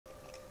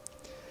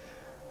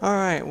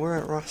Alright, we're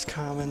at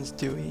Roscommon's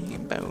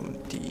doing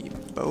bounty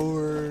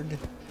board.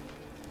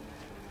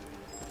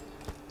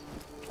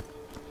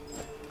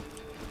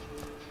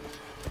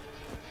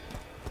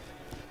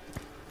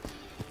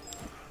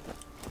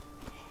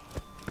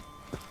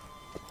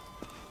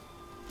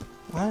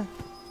 What?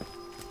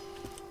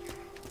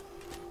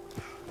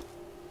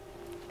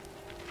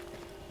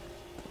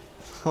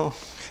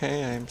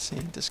 Okay, I'm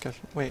seeing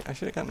discussion. Wait, I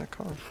should have gotten a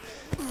car.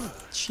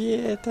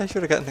 Shit, I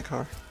should have gotten the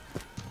car.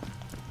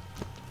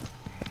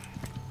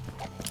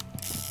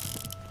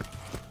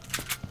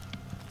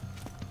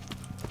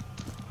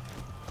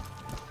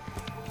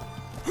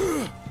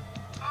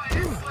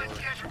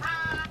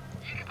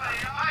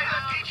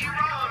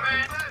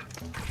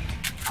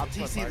 I'll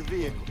TC the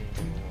vehicle.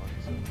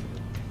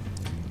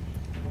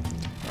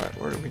 Alright,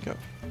 where do we go?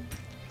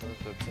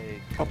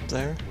 Up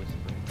there?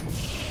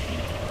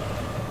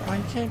 Why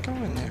you can't go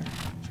in there?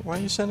 Why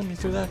are you sending me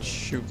through that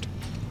chute?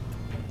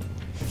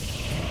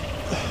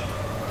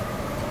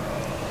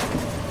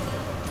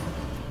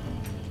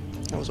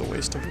 That was a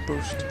waste of a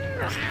boost.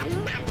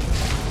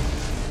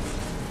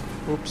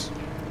 Oops.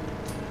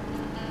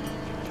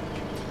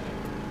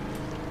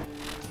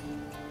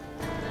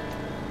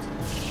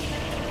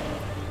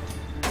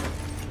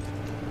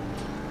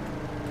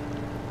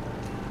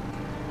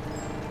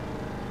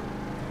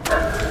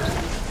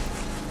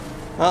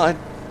 Well, I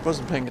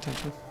wasn't paying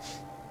attention.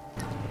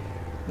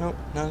 Nope,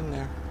 not in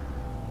there.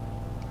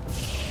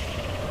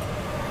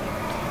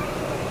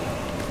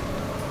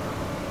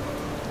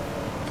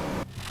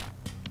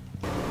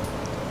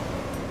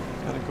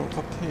 Gotta go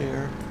up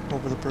here,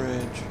 over the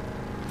bridge.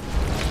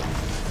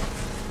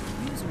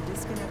 User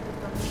disconnected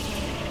from the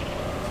channel.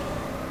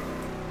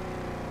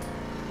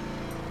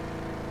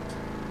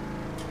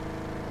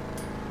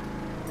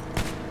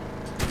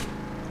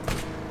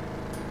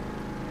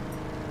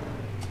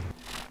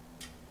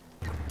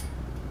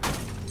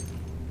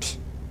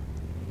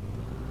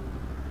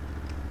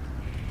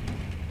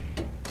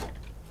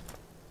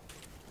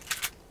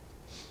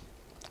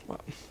 Well,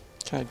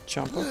 can I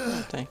jump up?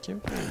 Thank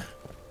you.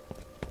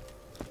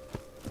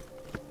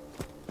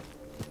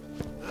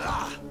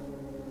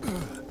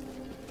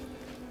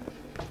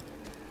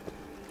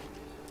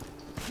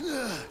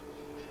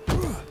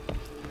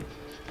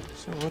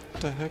 So what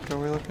the heck are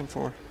we looking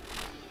for?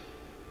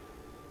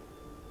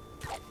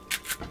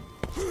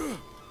 I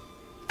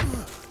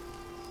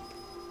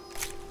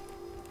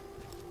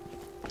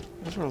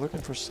guess we're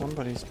looking for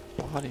somebody's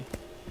body.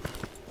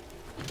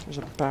 There's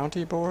a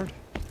bounty board?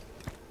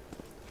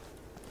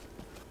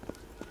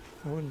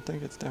 I wouldn't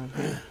think it's down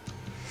here.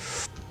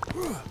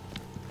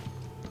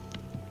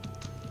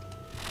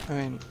 I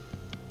mean,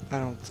 I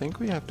don't think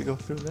we have to go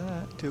through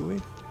that, do we?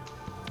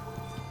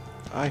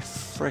 I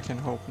frickin'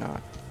 hope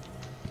not.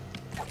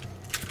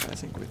 I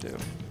think we do.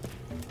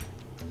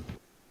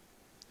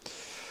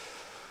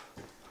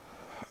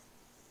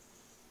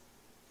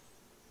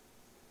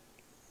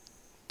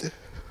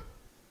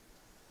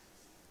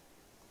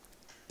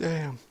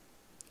 Damn.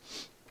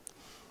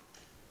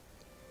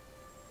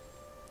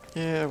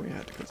 Yeah, we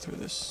had to go through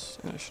this,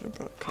 and I should have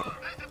brought a car.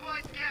 That's the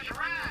place to catch a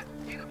ride.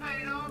 You can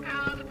paint all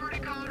kinds of pretty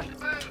colors to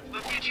boot.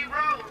 We'll get you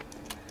rolling.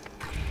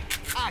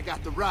 I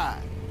got the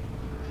ride.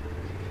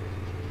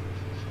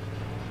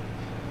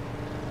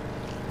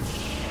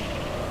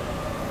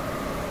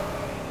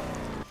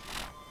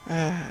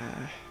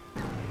 Ah,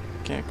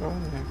 can't go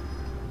in there.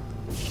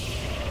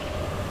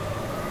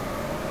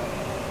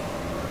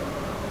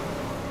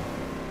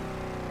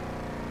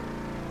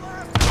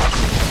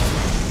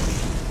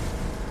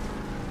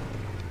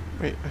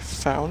 Wait, I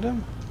found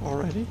him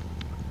already?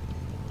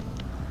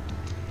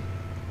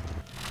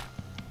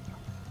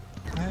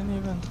 I didn't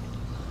even...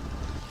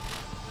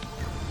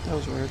 That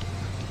was weird.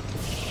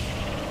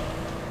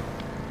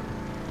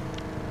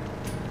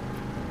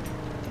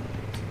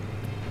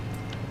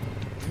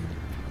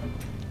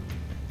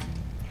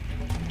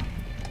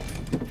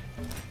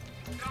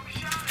 Don't be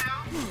shy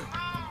now. Come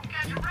on,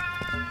 catch a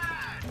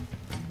ride.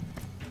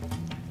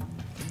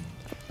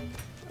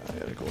 I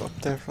gotta go up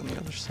there from the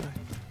other side.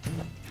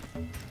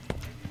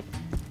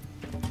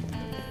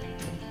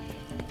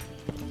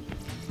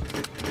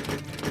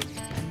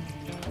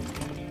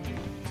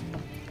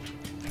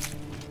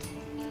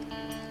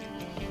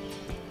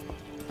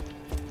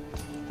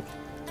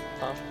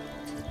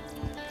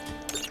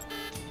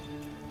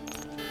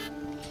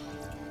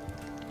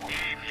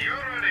 If you're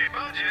on a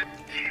budget,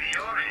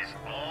 TDR is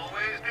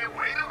always the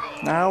way to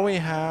go. Now we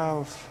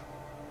have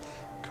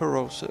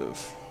corrosive.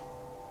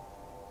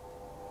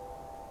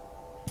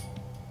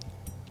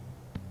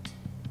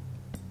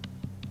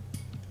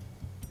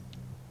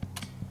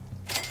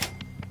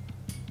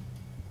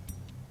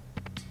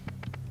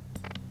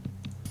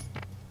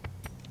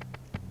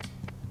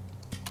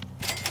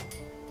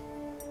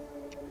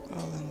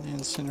 Well, then the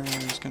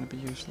incinerator is going to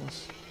be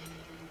useless.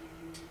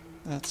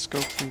 That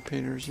scope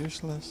repeater is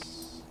useless.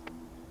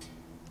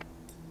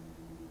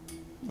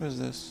 What is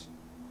this?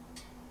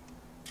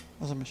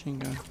 That's a machine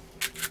gun.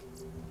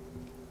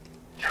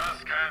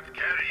 Just can't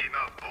carry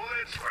enough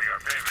bullets for your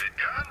favorite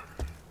gun?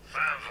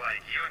 Sounds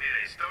like you need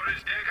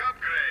storage deck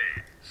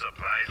upgrade.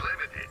 Supplies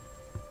limited.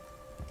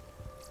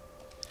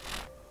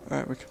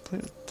 Alright, we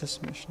completed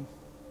this mission.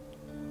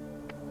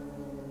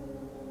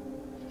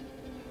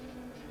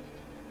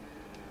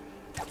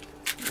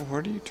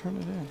 Where do you turn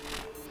it in?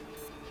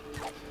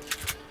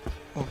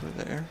 Over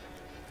there.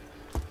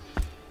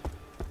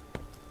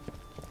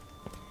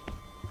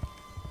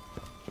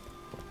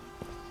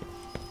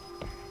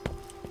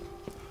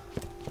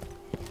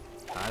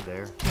 Hi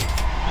there.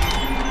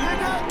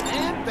 Nigga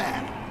and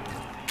back.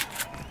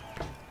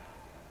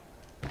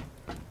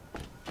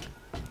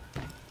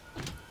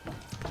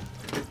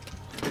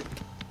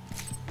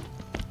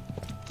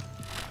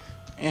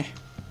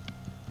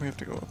 We have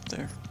to go up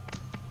there.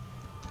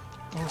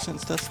 Well,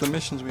 since that's the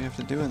missions we have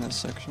to do in this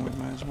section, we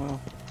might as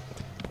well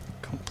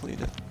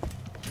complete it.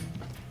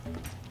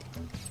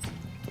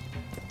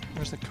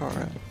 Where's the car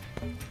at?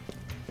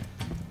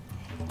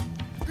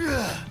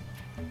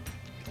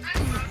 That's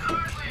where the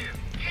cars live.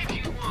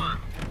 Get you one.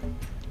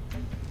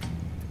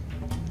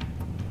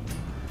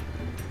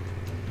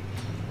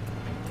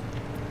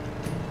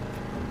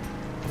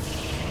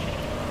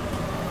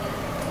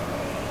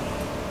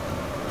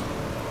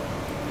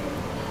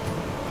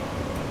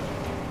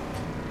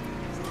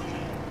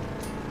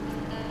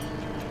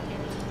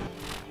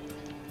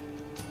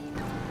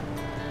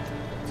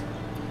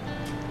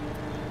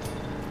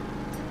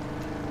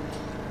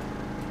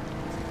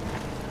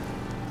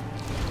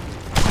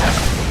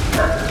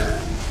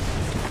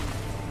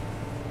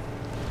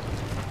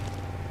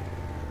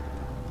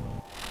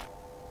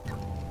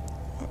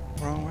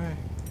 Wrong way.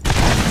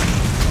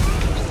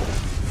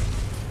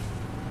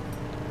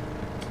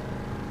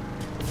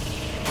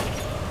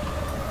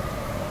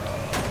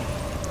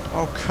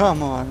 Oh,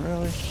 come on,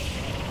 really?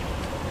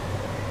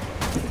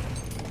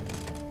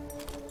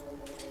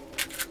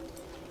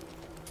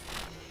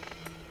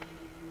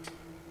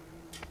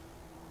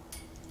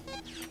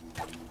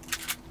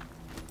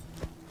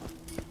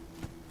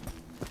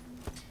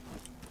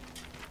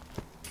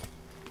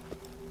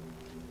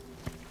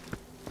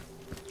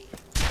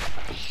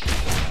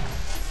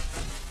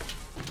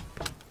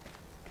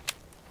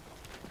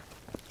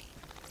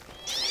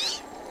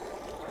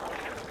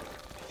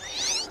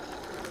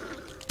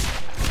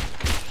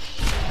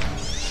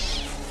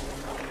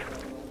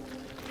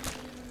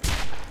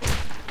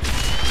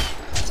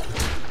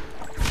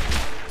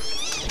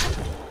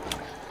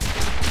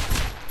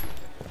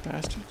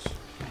 Bastards.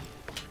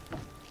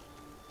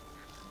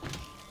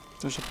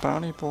 There's a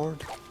bounty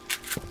board.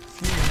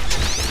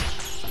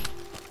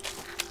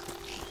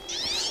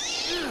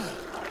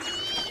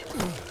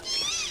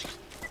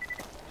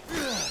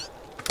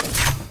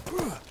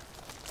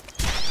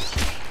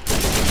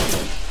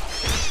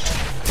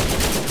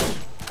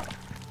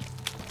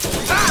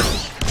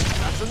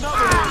 That's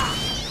another one.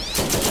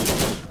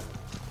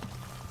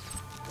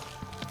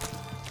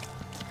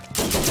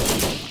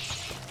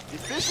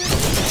 Efficient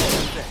and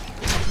effective.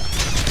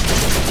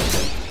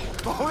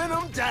 Mowing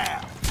them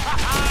down.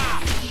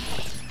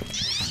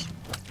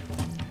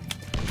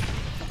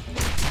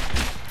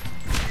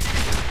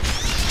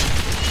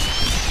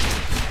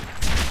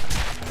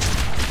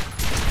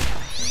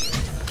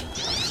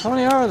 How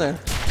many are there?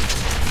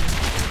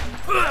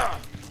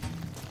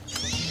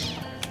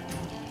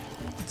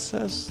 It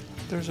says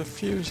there's a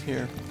fuse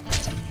here.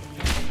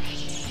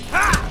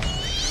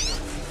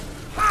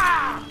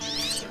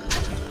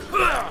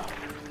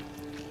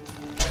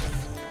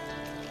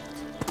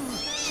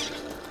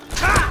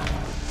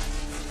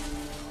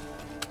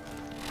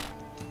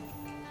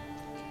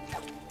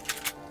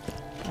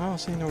 I don't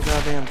see no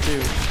goddamn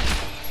fuse.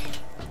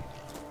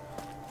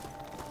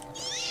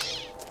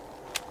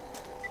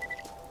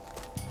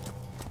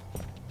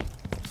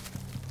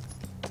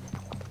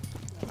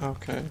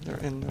 Okay, they're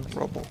in the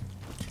rubble.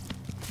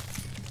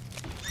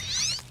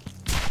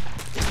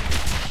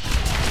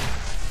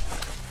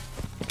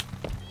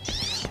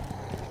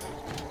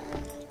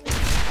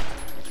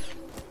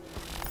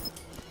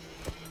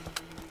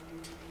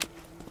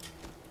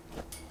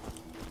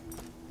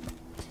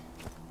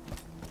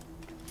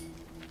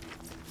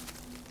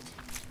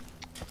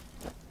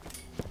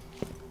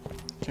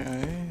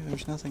 Okay,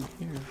 there's nothing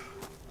here.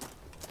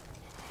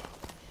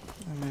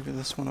 Maybe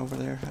this one over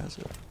there has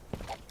it.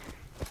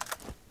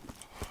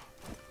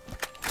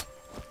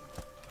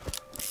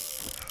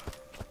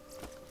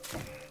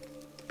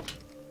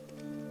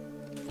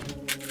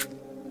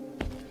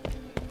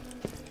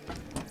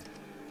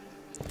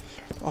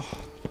 Oh,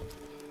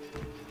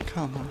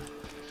 come on.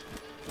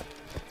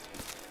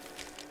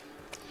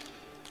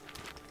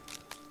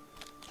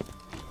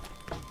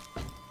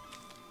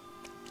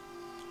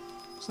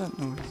 What's that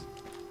noise?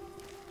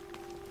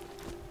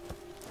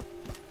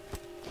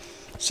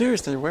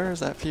 Seriously, where is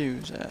that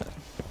fuse at?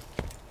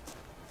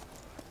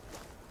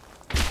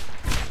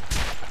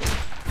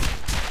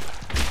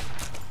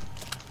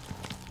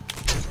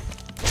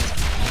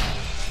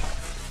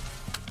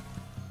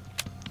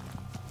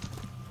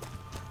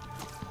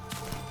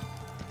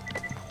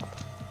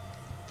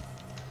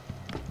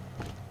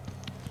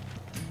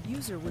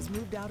 User was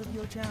moved out of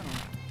your channel.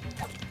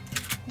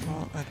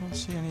 Well, I don't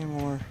see any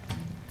more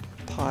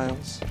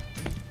piles.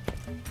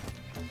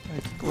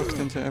 I looked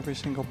into every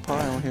single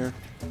pile here.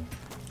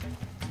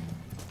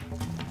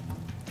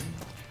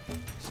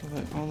 So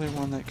the only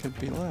one that could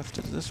be left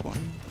is this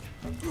one.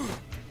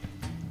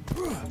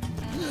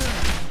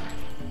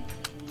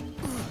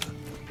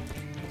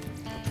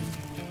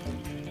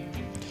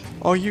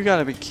 Oh, you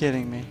gotta be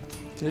kidding me.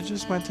 Did it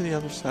just went to the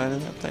other side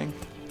of that thing?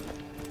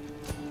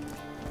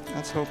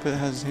 Let's hope it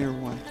has here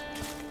one.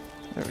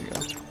 There we go.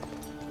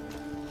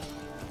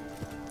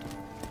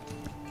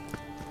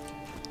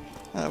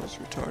 That was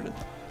retarded.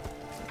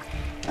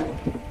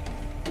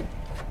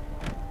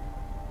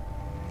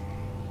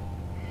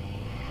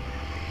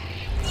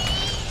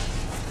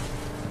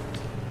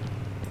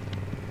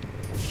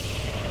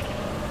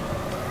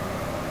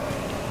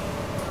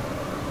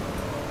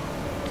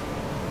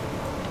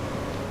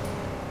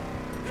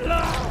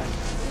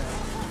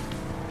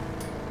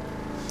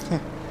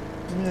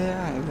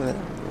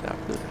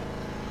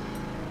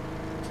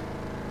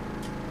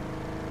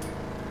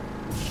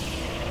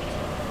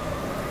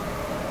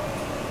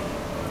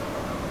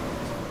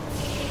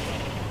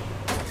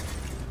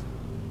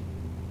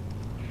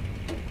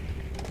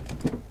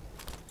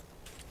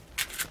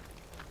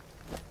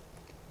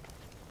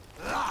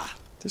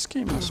 This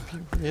game must be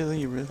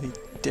really, really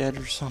dead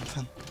or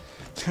something.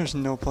 There's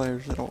no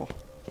players at all.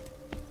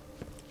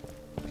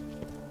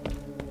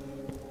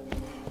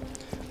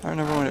 I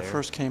remember when it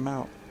first came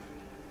out.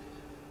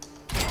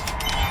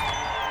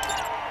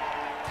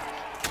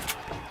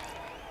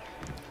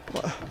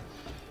 What?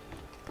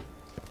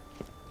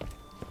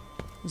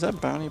 Is that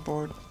bounty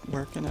board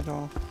working at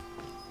all?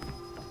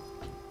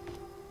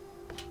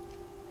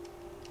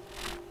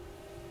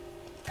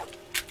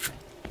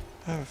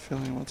 I have a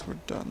feeling once we're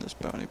done, this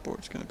bounty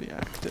board's going to be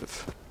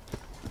active.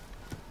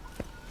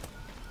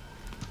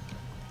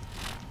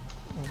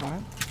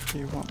 What do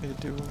you want me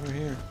to do over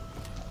here?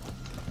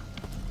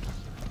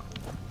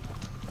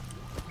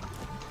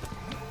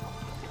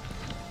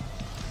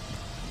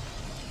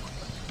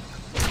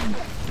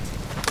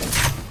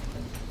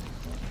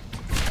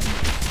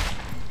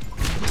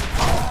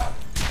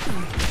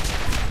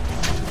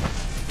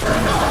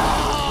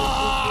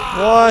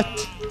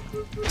 What?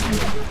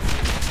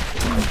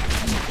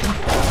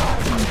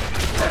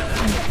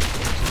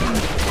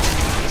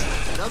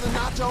 Another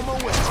notch on my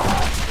way.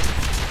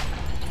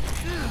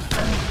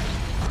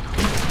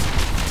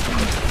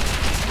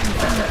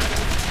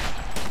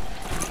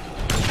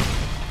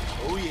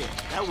 Oh yeah,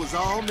 that was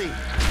all me.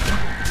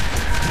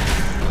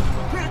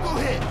 Critical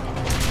hit.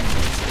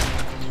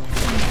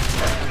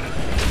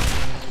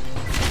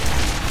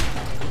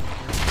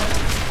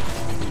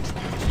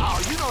 Oh,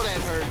 you know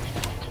that hurt.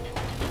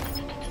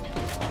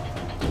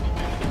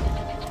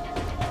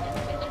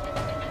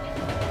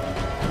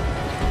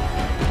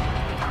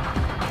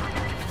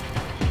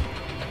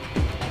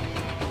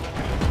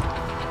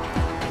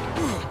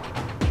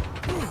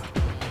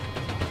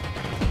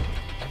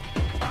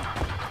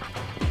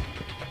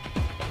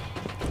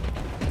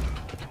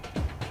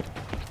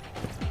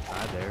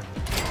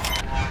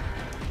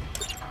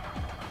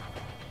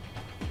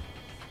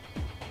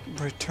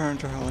 Return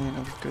to Helena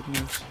with good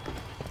news.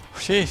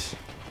 Jeez.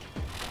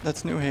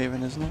 That's New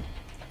Haven, isn't it?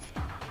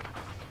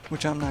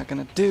 Which I'm not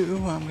gonna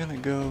do. I'm gonna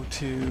go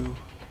to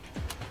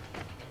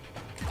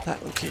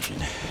that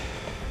location.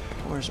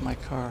 Where's my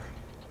car?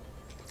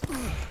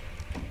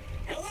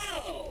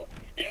 Hello!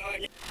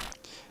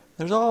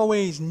 There's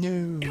always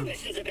new.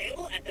 Missions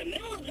available at the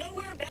middle of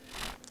nowhere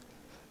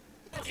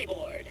bounty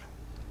board.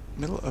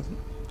 Middle of...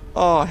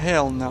 Oh,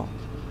 hell no.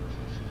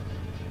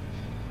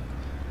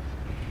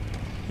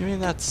 You mean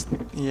that's...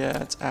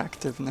 Yeah, it's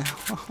active now.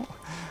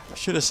 I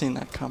should have seen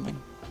that coming.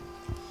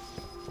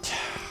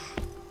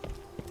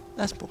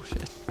 That's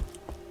bullshit.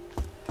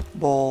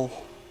 Bull.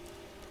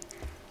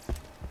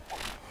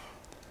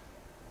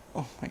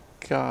 Oh my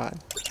god.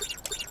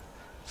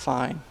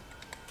 Fine.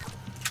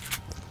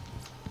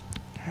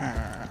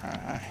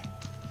 I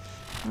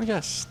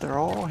guess they're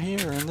all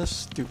here in this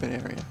stupid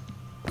area.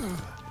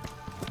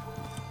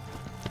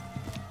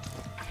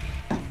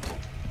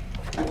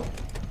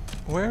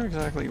 Where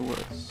exactly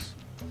was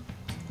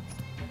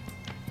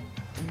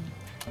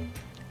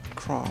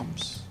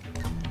Crom's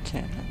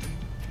Canyon?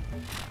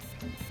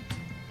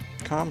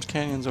 Crom's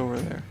Canyon's over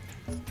there.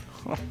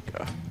 Oh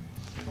god.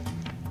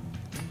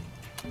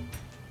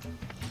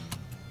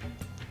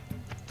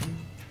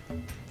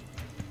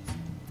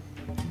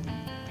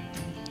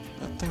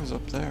 That thing's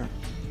up there.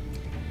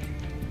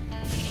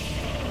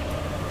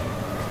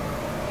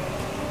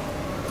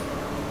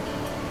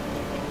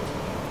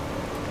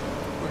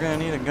 We're gonna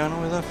need a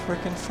gun with a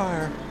frickin'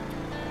 fire.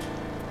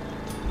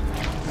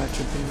 That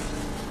should be it.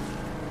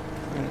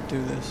 We're gonna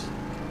do this.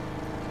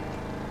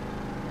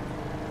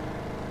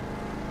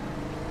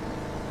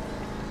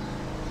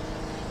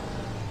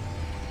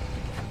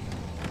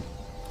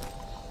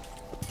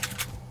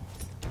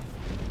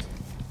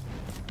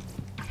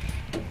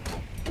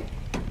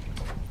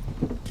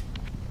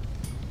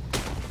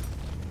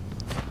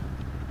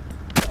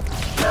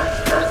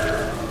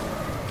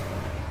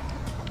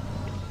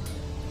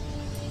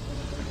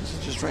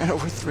 ran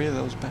over 3 of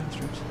those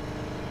bastards.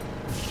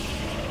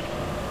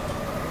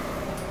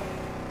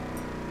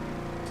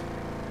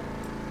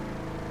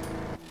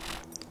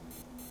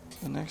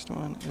 The next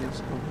one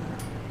is over there.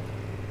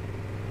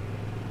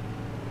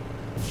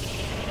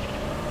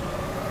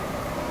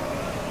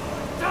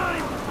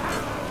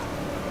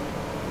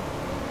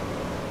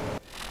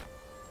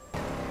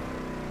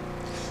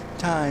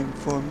 Time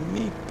for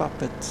meat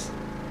puppets.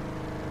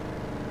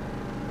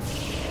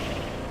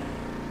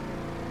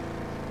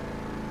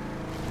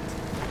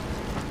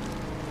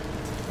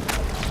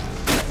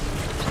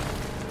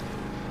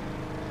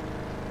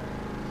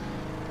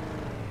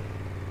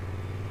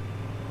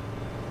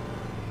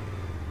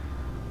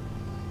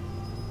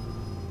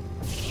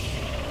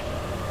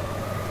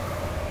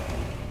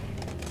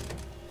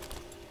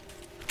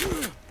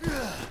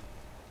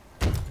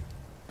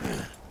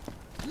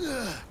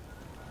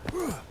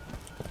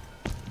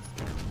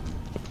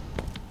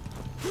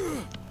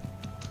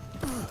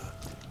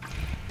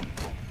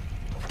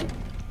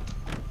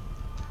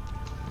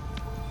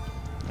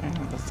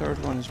 And the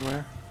third one is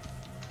where?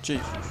 Gee.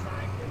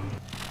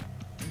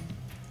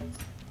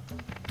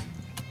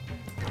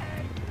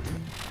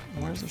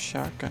 Where's the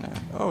shotgun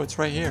at? Oh, it's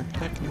right here.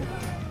 Heck no.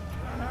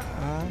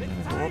 I'm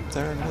gonna go up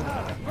there and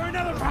then... For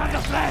another pound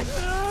of flesh!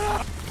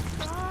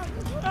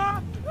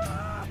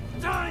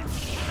 Time!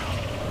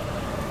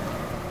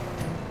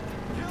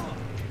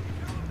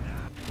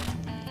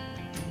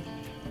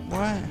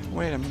 What?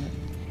 Wait a minute.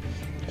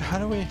 How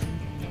do we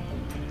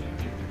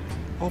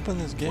open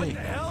this What gate?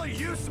 the hell are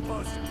you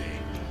supposed to be?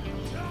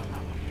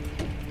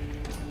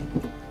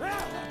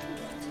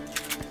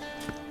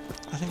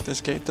 I think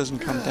this gate doesn't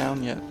come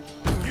down yet.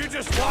 You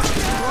just watched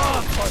the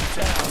wrong part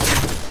down!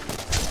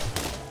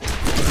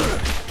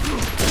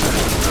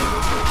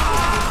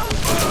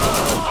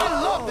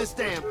 I love this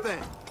damn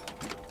thing.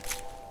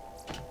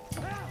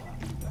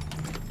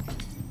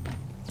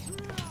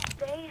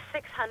 Day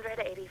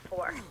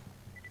 684.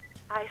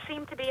 I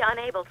seem to be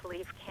unable to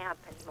leave camp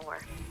anymore.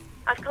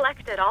 I've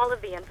collected all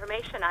of the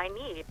information I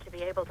need to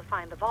be able to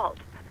find the vault.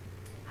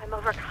 I'm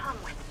overcome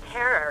with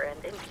terror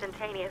and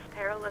instantaneous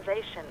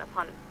paralyzation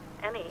upon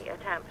any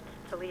attempt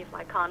to leave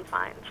my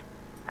confines.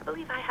 I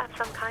believe I have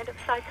some kind of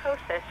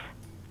psychosis.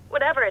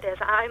 Whatever it is,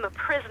 I'm a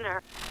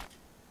prisoner.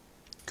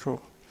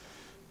 Cool.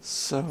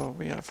 So,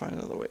 we gotta find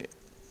another way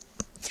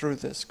through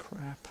this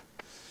crap.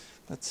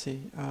 Let's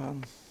see, I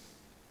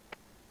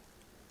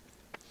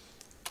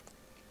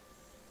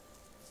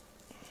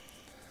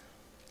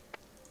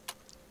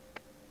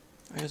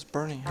guess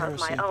burning Of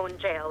heresy. my own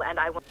jail, and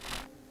I will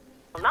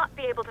not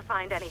be able to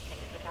find anything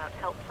without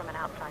help from an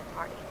outside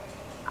party.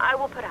 I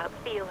will put out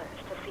feelers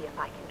to see if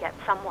I can get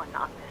someone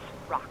on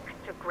this rock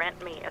to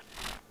grant me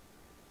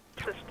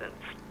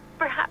assistance.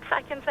 Perhaps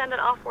I can send an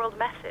off-world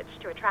message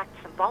to attract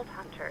some vault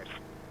hunters.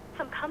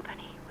 Some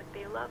company would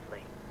be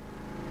lovely.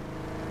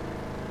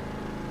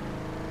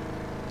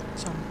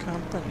 Some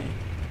company.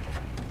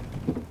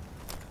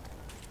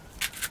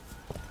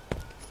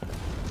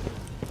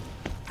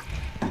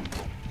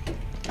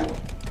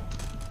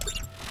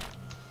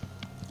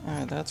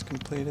 Alright, that's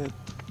completed.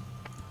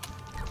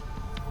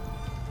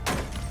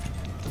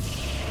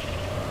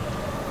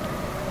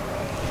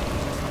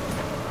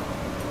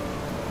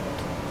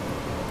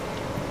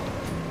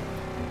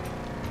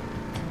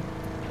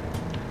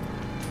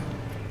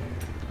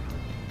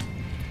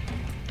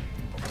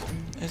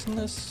 Isn't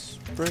this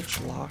bridge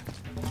locked?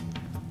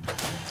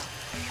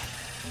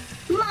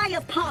 My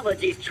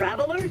apologies,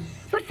 traveler.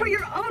 But for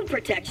your own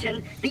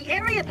protection, the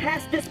area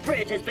past this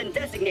bridge has been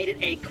designated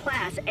a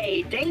Class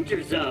A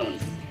danger zone.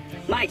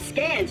 My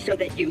scans show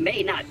that you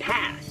may not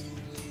pass.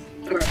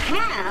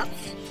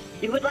 Perhaps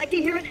you would like to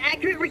hear an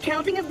accurate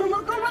recounting of the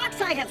local rocks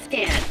I have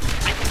scanned.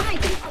 I find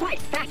them quite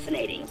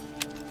fascinating.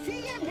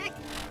 See you next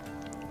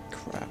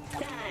Crap.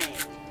 time.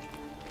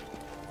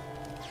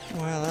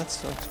 Well, that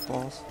sucks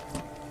balls.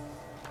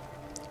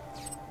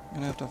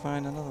 Gonna have to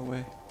find another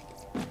way.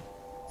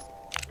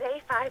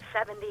 Day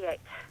 578.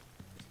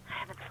 I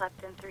haven't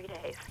slept in 3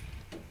 days.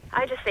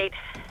 I just ate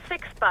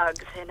 6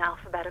 bugs in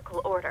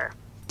alphabetical order,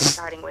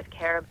 starting with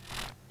Carabis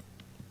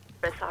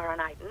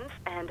aronitans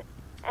and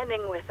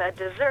ending with a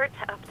dessert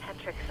of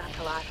Tetrix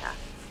attalata.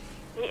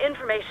 The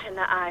information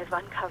I've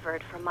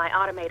uncovered from my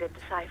automated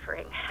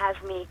deciphering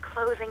has me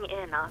closing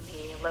in on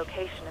the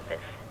location of this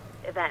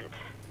event.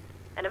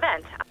 An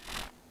event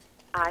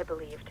I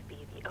believe to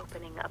be the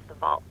opening of the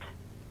vault.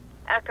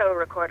 Echo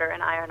Recorder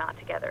and I are not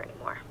together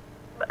anymore,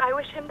 but I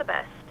wish him the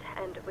best,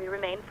 and we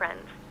remain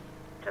friends,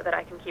 so that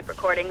I can keep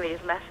recording these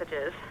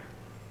messages.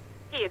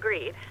 He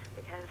agreed,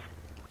 because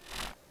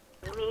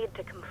we need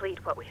to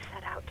complete what we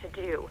set out to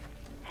do,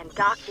 and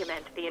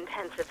document the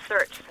intensive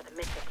search for the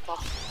mythic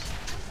vault.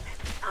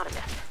 It's not a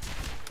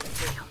myth.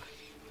 It's real.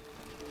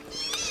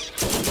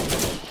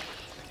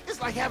 It's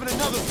like having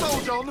another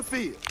soldier on the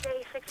field.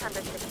 Day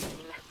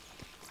 616.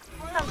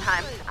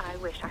 Sometimes I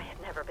wish I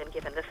had never been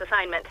given this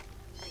assignment,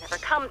 and never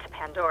come to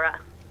Pandora.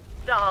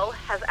 Dahl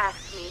has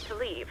asked me to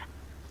leave.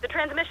 The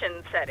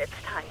transmission said it's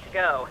time to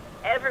go.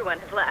 Everyone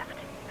has left,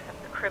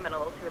 except the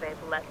criminals who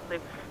they've let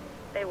loose.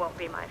 they won't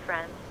be my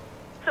friends.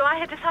 So I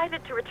had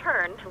decided to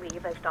return to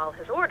leave as Dahl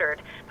has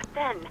ordered, but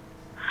then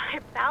I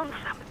found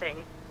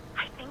something.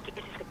 I think it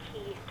is the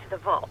key to the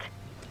vault.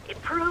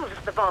 It proves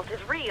the vault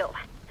is real,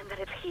 and that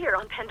it's here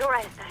on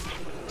Pandora and that it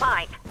can be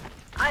mine.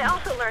 I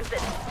also learned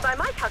that, by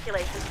my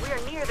calculations, we are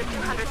near the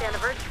 200th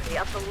anniversary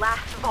of the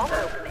last vault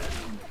opening.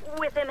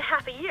 Within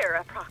half a year,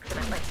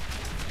 approximately.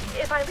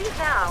 If I leave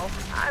now,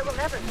 I will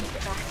never make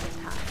it back in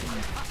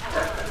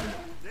time.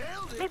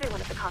 Maybe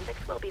one of the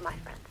convicts will be my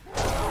friend.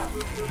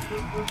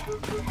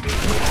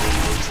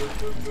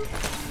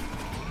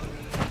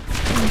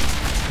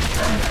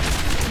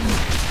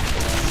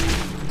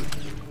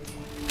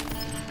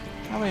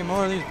 How many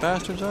more of these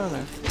bastards are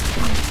there?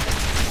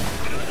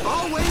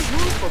 Always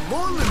room for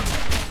more loot.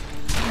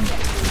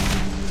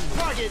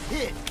 Target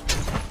hit.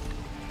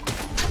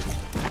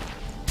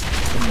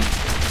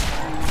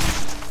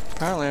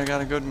 Apparently I got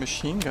a good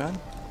machine gun.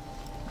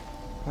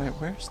 Wait,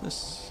 where's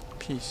this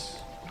piece?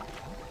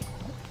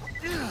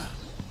 Oh,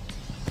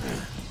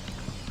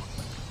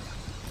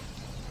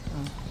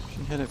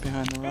 she hid it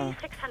behind the Day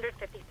rock.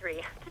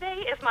 653.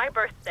 Today is my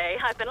birthday.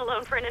 I've been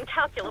alone for an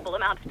incalculable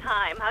amount of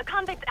time. A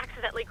convict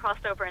accidentally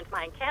crossed over into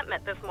my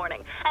encampment this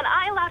morning, and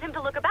I allowed him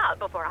to look about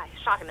before I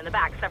shot him in the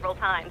back several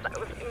times. I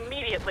was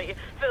immediately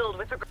filled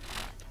with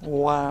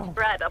Wow.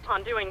 regret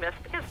upon doing this,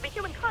 because the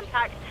human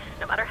contact,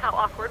 no matter how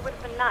awkward, would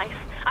have been nice.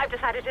 I've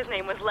decided his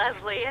name was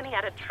Leslie, and he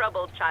had a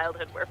troubled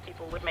childhood where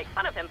people would make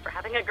fun of him for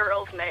having a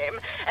girl's name.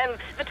 And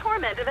the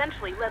torment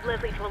eventually led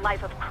Leslie to a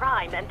life of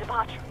crime and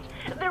debauchery.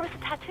 There was a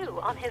tattoo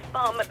on his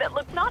bum that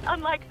looked not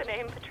unlike the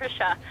name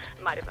Patricia.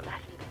 I might have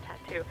imagined this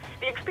tattoo.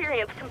 The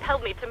experience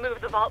compelled me to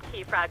move the vault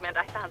key fragment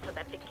I found so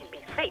that it can be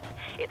safe.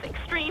 It's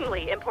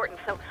extremely important,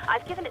 so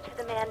I've given it to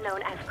the man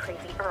known as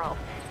Crazy Earl.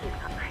 He's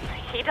not crazy.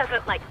 He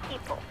doesn't like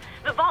people.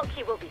 The vault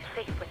key will be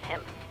safe with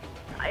him.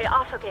 I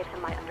also gave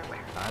him my underwear.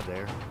 Hi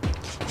there.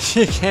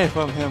 She gave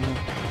him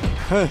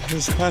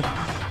his gun.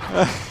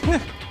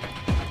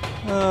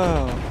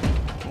 Oh,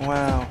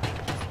 wow.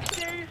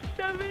 Day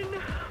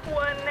 718.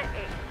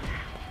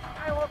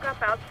 I woke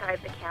up outside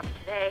the camp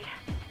today.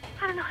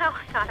 I don't know how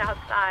I got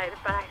outside,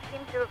 but I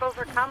seem to have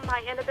overcome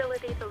my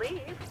inability to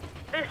leave.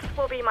 This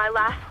will be my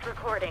last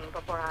recording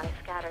before I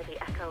scatter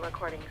the echo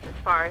recordings as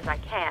far as I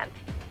can.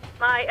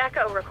 My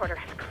echo recorder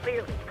has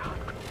clearly gone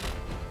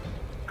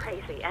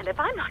crazy, and if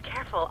I'm not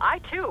careful, I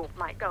too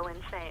might go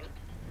insane.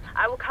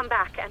 I will come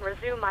back and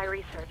resume my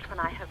research when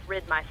I have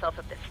rid myself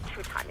of this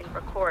two-timing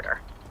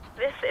recorder.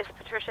 This is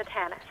Patricia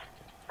Tanis,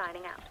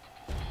 signing out.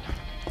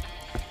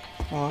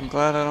 Well, I'm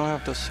glad I don't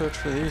have to search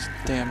for these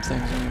damn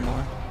things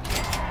anymore.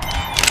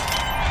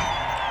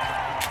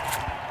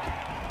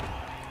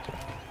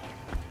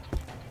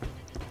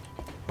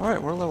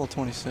 Alright, we're level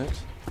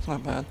 26. It's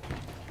not bad.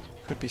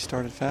 Could be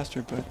started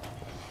faster, but...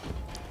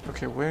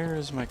 Okay, where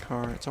is my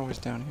car? It's always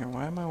down here.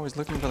 Why am I always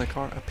looking for the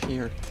car up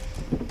here?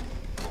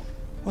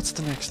 What's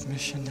the next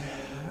mission?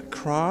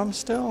 Crom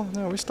still?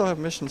 No, we still have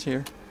missions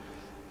here.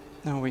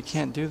 No, we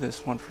can't do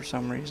this one for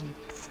some reason.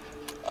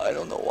 I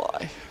don't know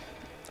why.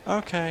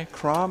 Okay,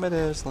 Crom it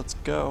is. Let's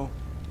go.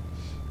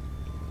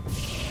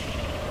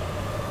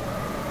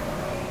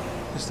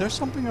 Is there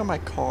something on my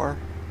car?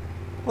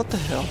 What the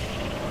hell?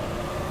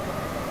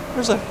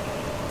 There's a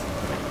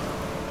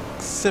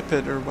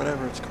Sipit or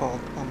whatever it's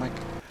called on my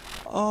car.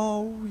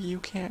 Oh, you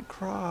can't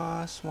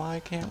cross. Why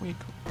can't we?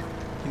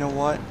 You know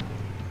what?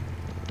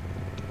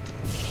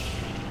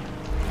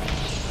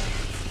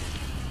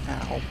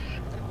 Ow.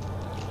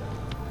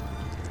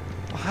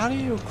 Well, how do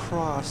you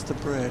cross the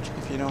bridge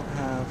if you don't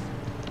have...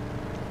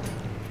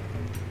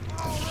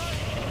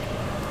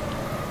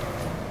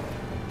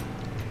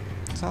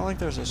 It's not like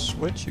there's a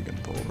switch you can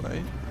pull,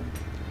 right?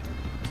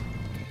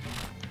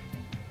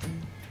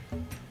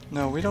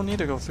 No, we don't need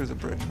to go through the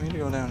bridge. We need to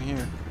go down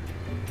here.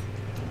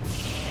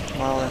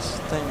 While this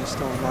thing is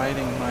still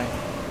riding my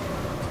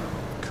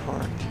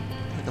cart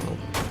like a little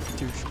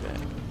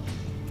douchebag.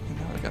 And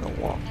now I gotta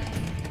walk.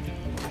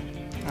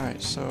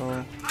 Alright,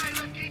 so...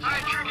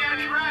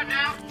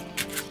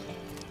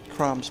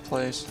 Crom's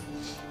place.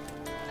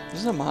 Is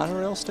this a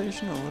monorail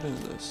station or what is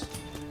this?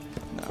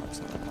 No, it's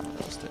not a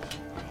monorail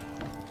station.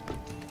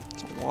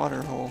 It's a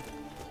water hole.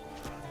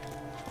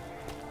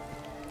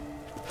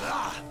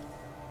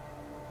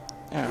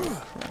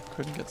 Oh, crap.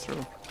 Couldn't get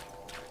through.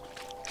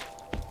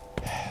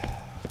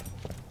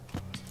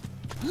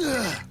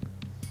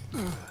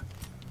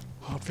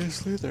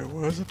 Obviously, there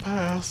was a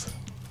path.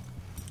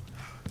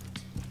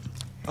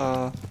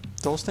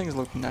 Those things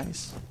look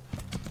nice.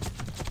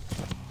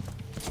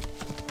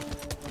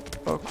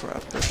 Oh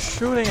crap, they're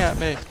shooting at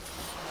me!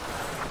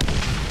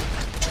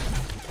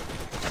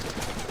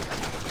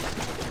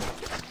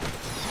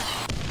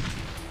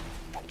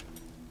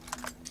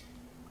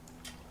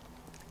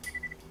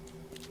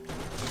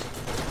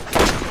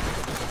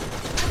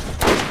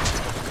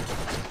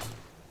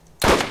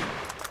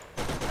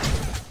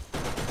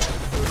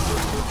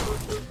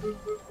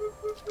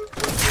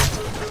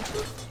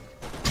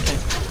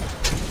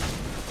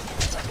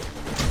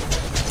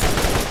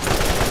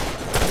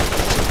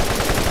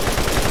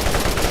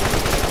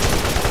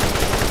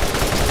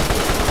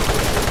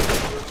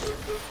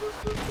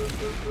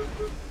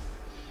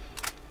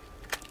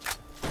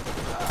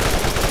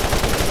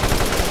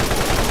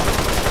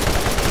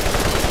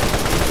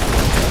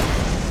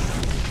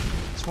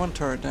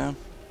 turret down.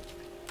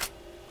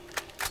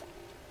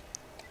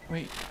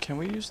 Wait, can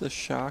we use the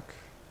shock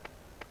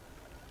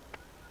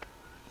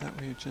that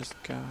we just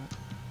got?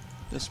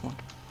 This one.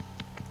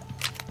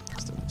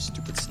 It's the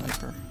stupid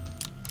sniper.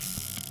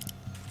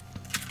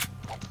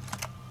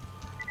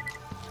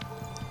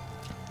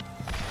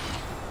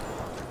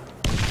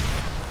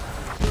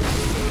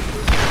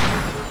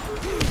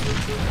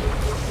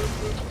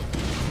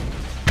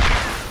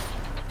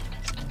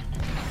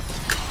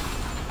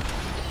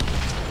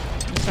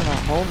 These are not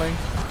holding.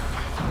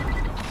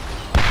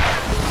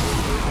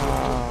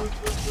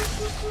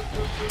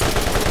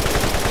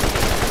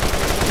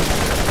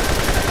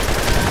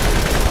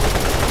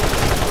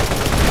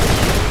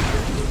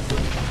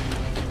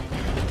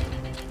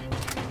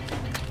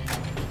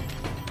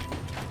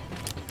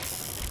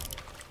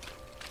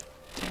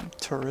 Damn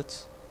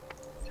turrets.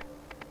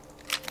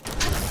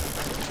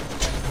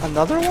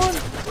 Another one?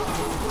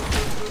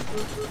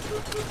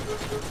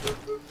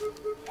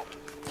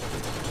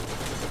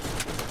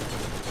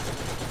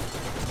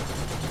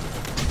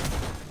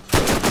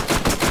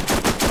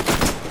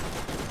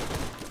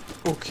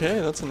 Okay,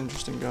 that's an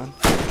interesting gun.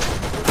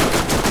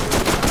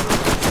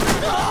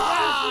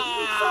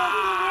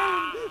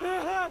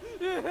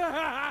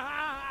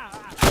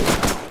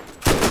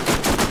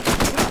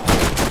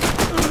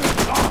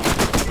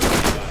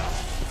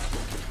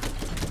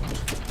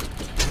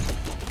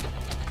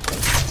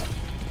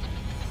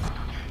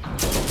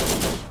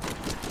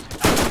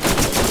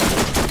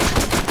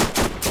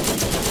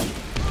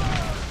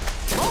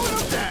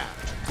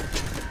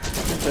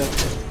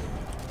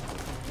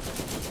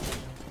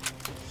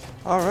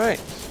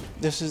 Alright,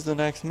 this is the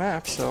next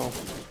map, so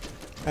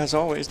as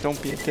always,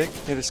 don't be a dick,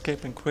 hit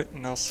escape and quit,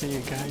 and I'll see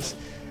you guys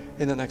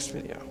in the next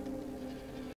video.